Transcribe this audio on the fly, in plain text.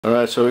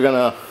Alright, so we're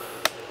gonna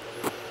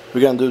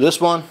do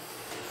this one.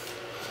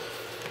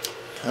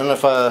 I don't know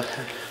if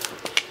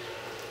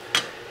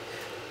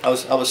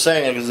I was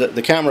saying, because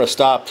the camera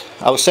stopped.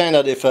 I was saying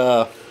that if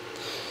a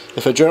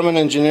German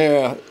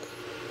engineer,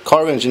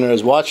 car engineer,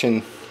 is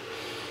watching,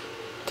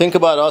 think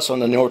about us on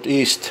the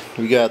Northeast.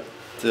 We got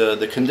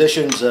the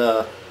conditions.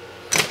 We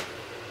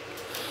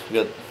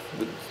got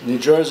New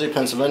Jersey,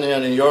 Pennsylvania,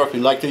 New York.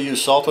 We like to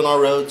use salt on our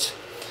roads,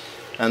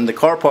 and the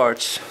car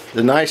parts,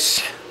 the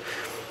nice.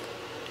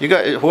 You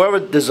got, whoever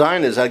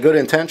designed this had good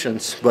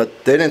intentions,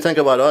 but they didn't think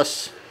about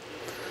us,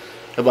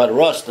 about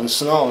rust and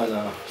snow,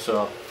 and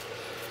so.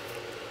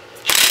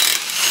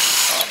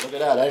 Oh, look at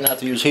that! I didn't have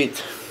to use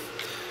heat.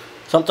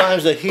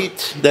 Sometimes the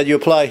heat that you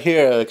apply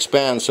here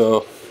expands,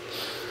 so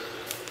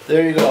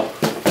there you go.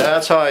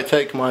 That's how I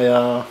take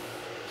my.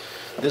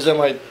 These are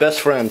my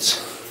best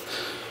friends.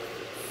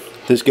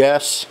 This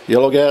gas,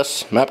 yellow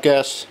gas, MAP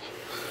gas,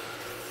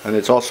 and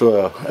it's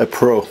also a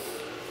pro,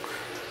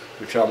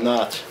 which I'm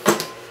not.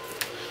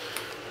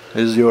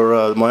 Is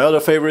your my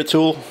other favorite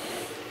tool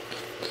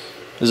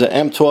is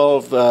an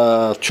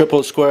M12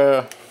 triple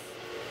square,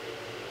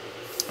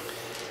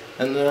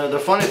 and the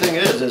funny thing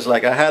is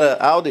like I had an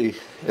Audi,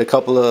 I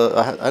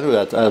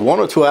had one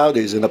or two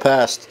Audis in the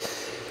past,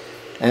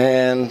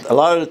 and a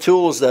lot of the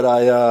tools that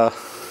I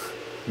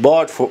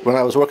bought for when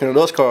I was working on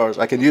those cars,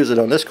 I can use it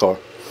on this car.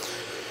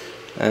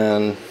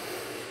 And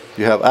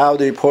you have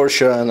Audi,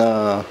 Porsche, and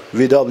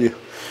VW.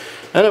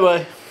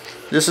 Anyway,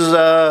 this is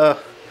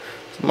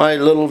my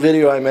little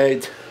video I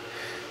made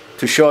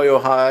to show you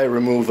how I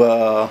remove.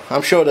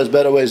 I'm sure there's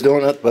better ways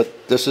doing it,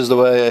 but this is the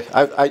way.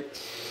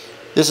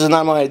 This is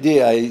not my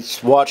idea. I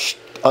watched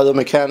other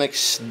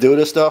mechanics do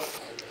this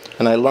stuff,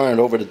 and I learned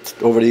over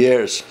the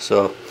years.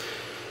 So,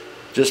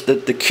 just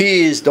the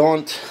key is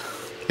don't.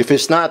 If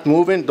it's not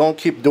moving, don't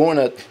keep doing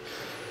it,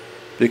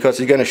 because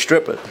you're gonna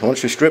strip it.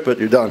 Once you strip it,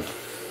 you're done.